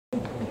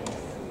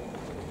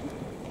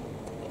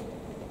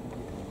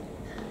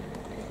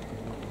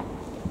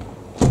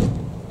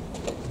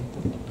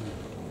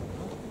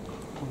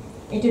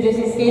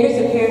Introducing skaters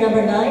of pair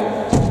number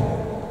 9.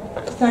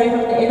 Starting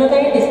from the inner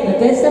lane is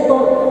Nadezhda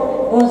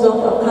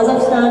Morozova of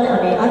Kazakhstan. On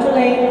the outer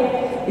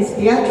lane is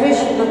Beatrice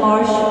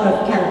Lamarche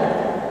of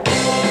Canada.9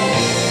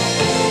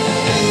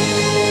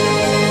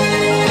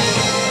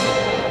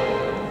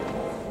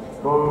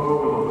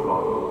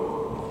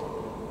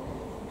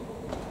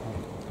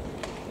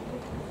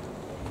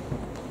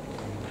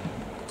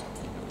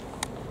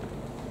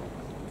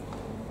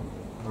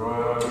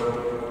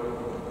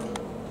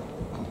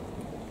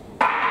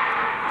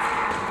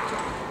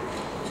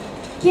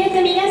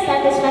組がスタ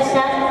ートしました。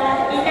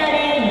インナーレ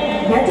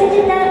ーン、ナチェ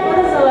ジタ・モ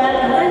ロゾワ、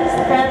カザフス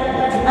タン、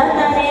アウタ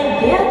ーレー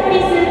ン、ベアトリ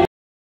ス。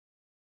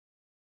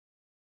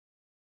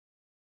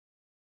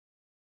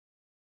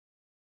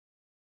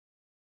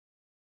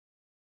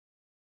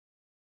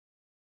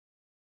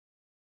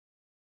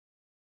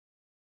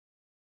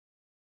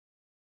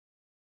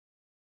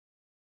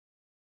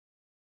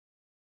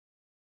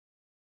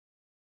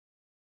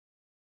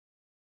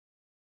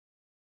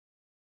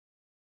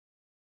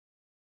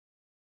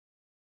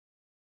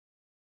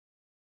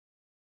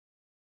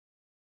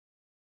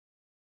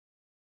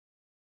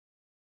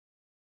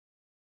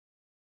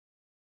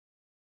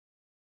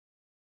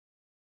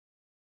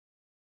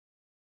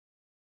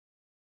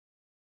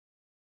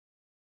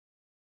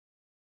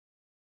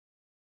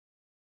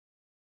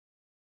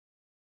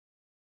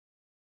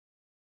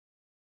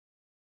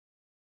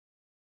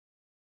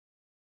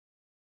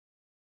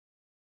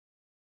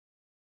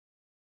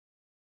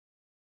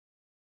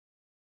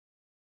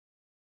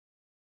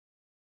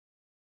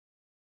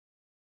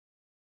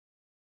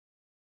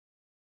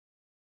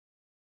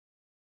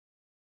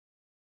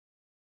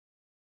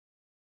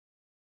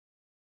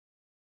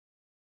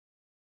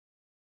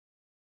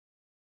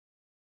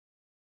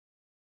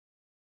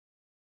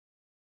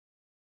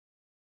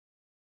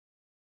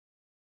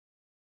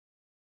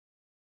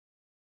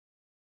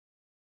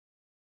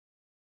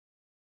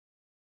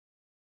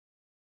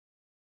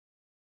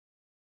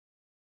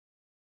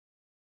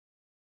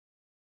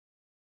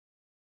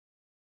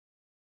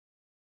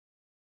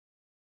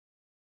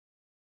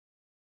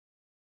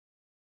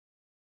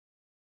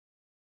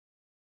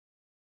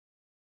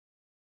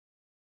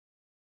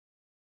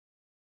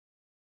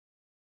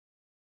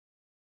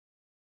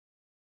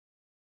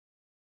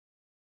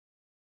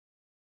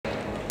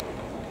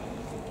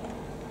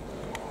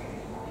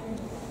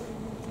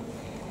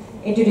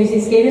Introducing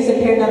skaters of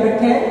pair number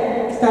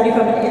 10. Starting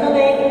from the inner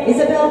lane,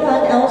 Isabelle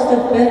Van Elst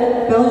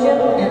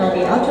Belgium, and on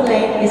the outer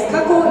lane is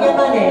Kako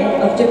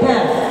Yamane of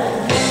Japan.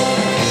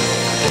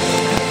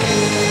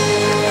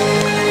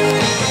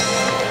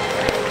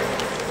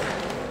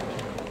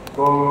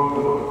 Isabelle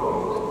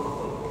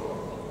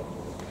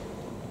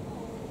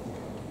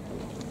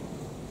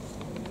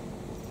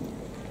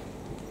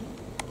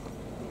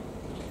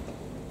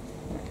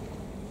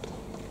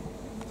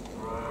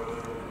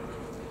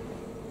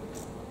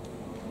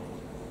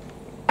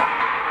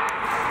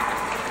Van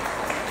Elst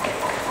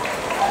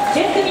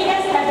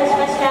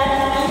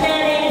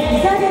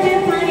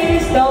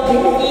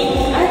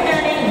BEL、アウタ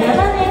ーレーン、山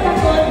根加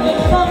工、日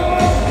本。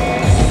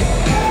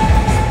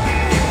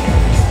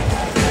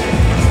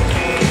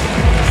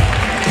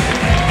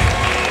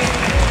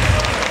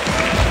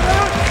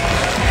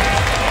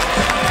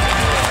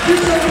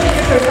Leader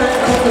for Van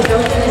Elst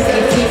Belgium is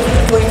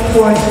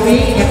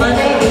 18.43,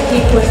 Yamane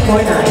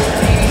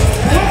 18.49.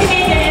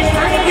 200m、フ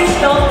ァンエルス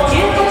ト18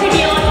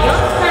秒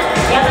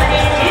43、山根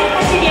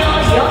18秒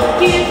49。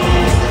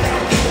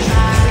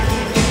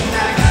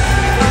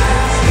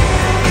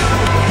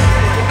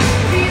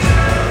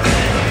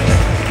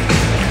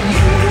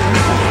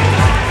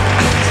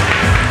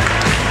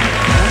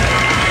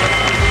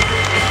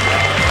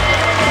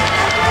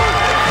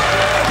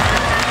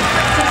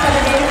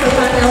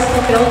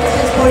Belgium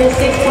is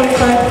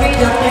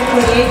 46.53, lap time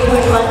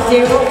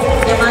 48.10,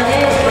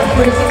 Yamane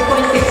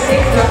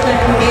 46.66, lap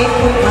time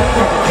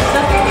 48.17.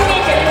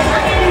 600m、ファ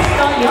ンエルス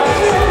ト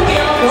46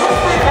秒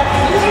53、ラッ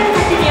プ28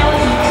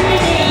秒120、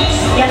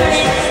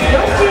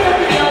山根46秒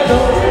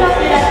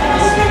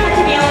66、ラ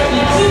ップ28秒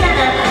17。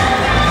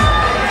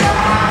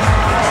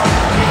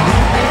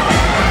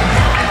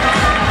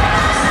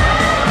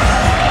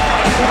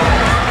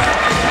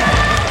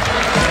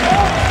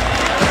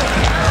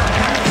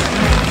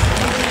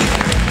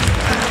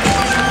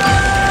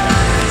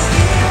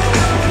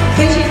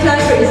Finishing time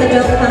for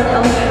Isabelle Van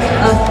Elst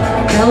of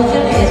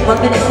Belgium is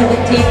 1 minute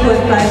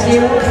 17.50.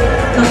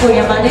 Kako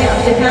Yamane of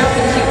Japan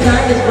finishing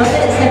time is 1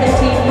 minute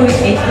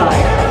 17.85.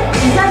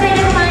 イザベ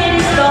ル・ファンエル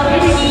スト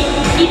ベルギ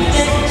ー1分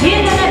17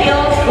秒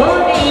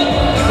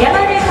50、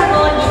山根加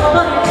工日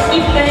本1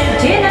分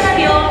17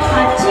秒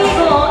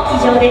85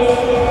以上です。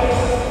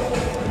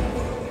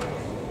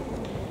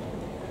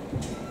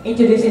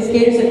Introducing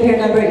skaters of pair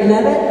number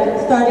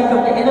 11. Starting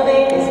from the inner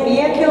lane is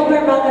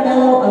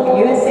kilburg-manganello of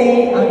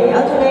USA. On the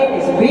outer lane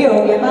is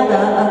Rio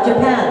Yamada of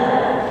Japan.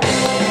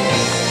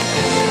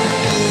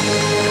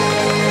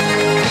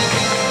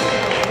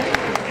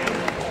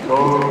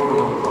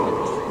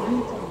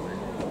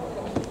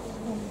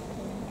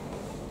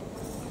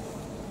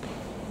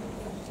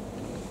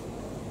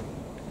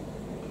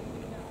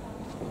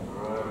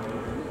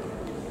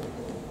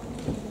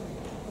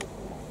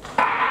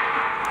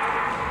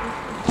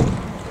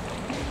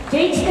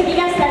 11組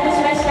がスタート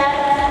しました。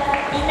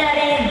インナー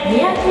レーン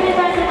ニアキル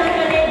バーグマン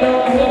ガネッ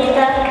ロアメリ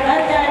カ、アン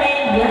ダー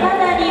レーン山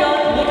田リ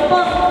オ日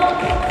本。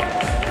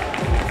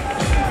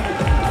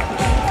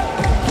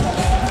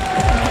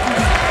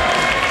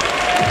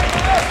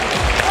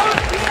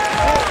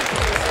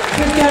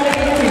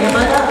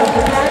Yamada of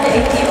Japan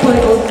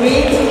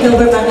 18.03,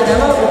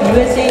 kilburg-manganello of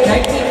USA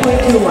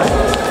 19.21.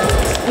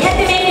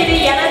 200m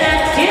山田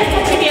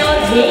18秒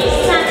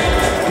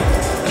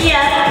013、リ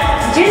ア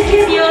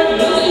19秒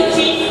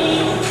21。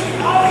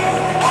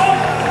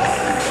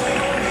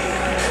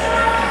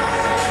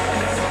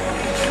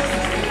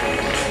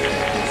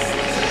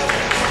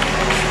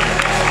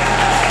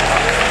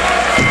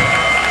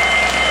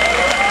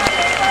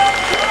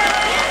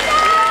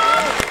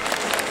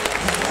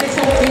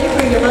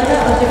Yamada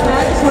of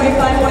Japan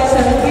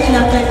 45.73,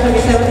 lap time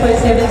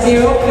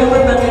 27.70,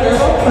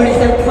 kilburg-manganello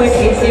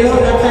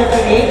 47.80, lap time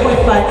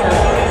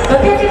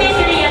 28.59.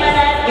 600m 山田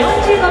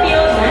45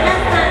秒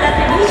73、ラッ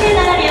プ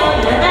27秒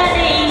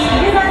70、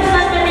キルバーグ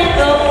マンガネッ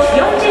ト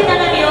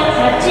47秒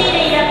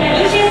80、ラップ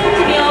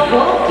28秒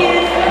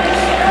59。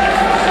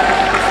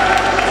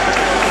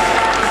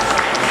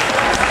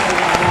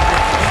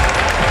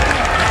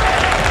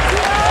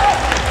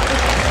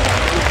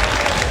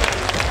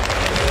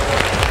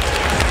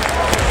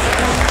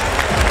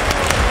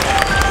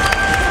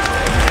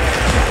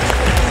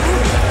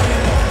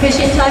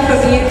Finishing time for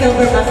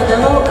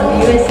kilburg-manganello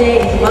of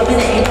USA is 1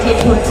 minute 18.02,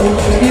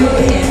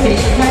 and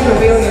finishing time for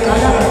Rio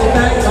Yamada of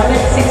Japan 1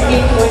 minute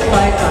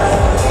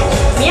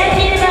 16.55. ミア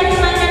キルバーグ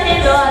マンガ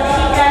ネッロアメ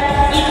リカ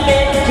1分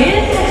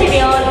18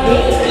秒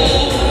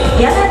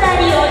02、山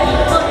田リオ日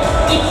本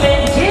1分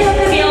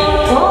16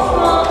秒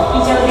55。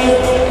以上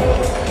です。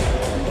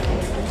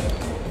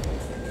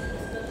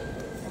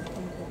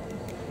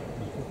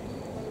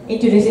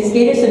Introducing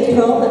skaters of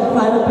 12 and the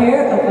final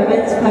pair of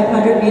women's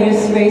 500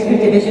 meters race for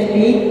Division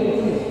B.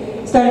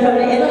 Starting from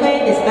the inner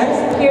lane is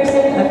Maddison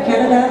Pearman of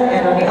Canada,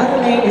 and on the other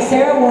lane is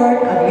Sarah Ward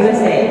of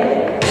USA.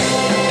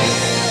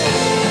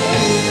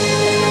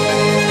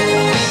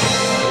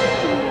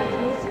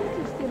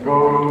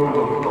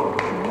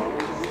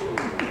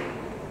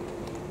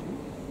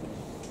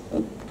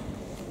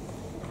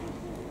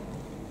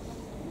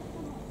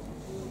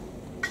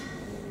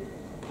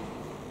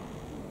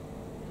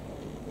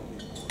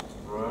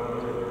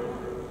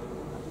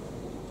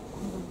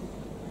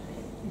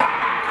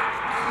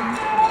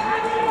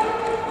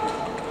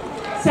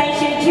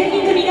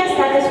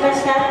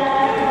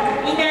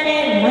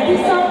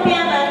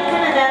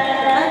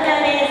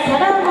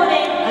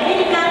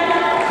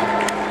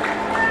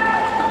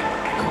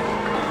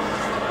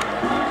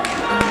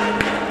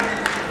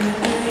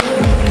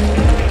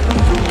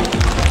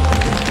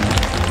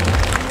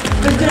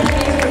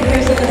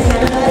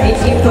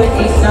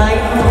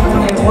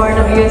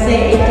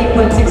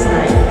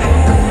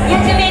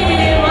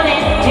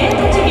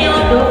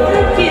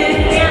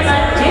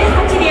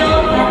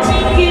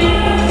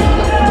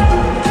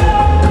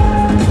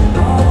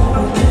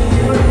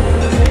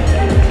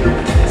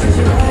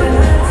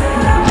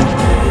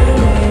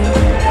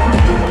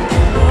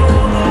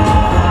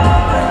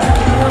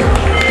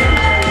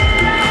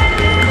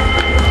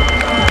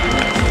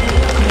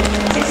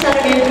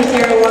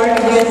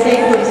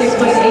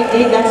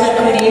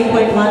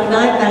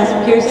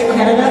 Madison Pearman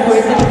Canada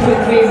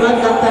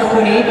 47.31, lap time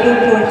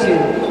 28.42.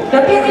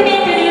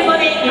 600m 5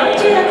年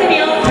46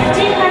秒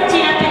88、ラ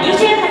ップ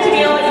28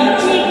秒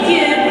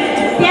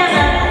19、ペア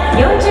マン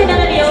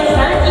47秒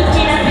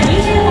31、ラップ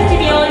28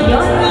秒42。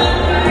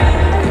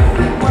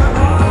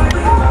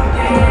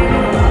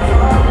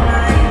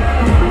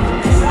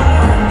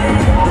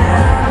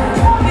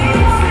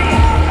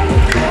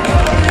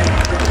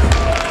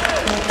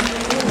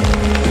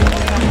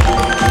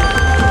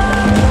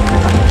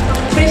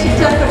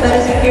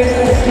Madison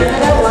Pearman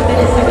Canada 1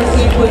 minute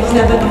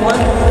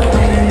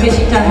 17.71.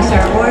 Finishing time for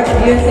Sarah Ward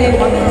of USA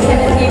 1 minute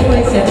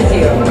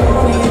 17.70.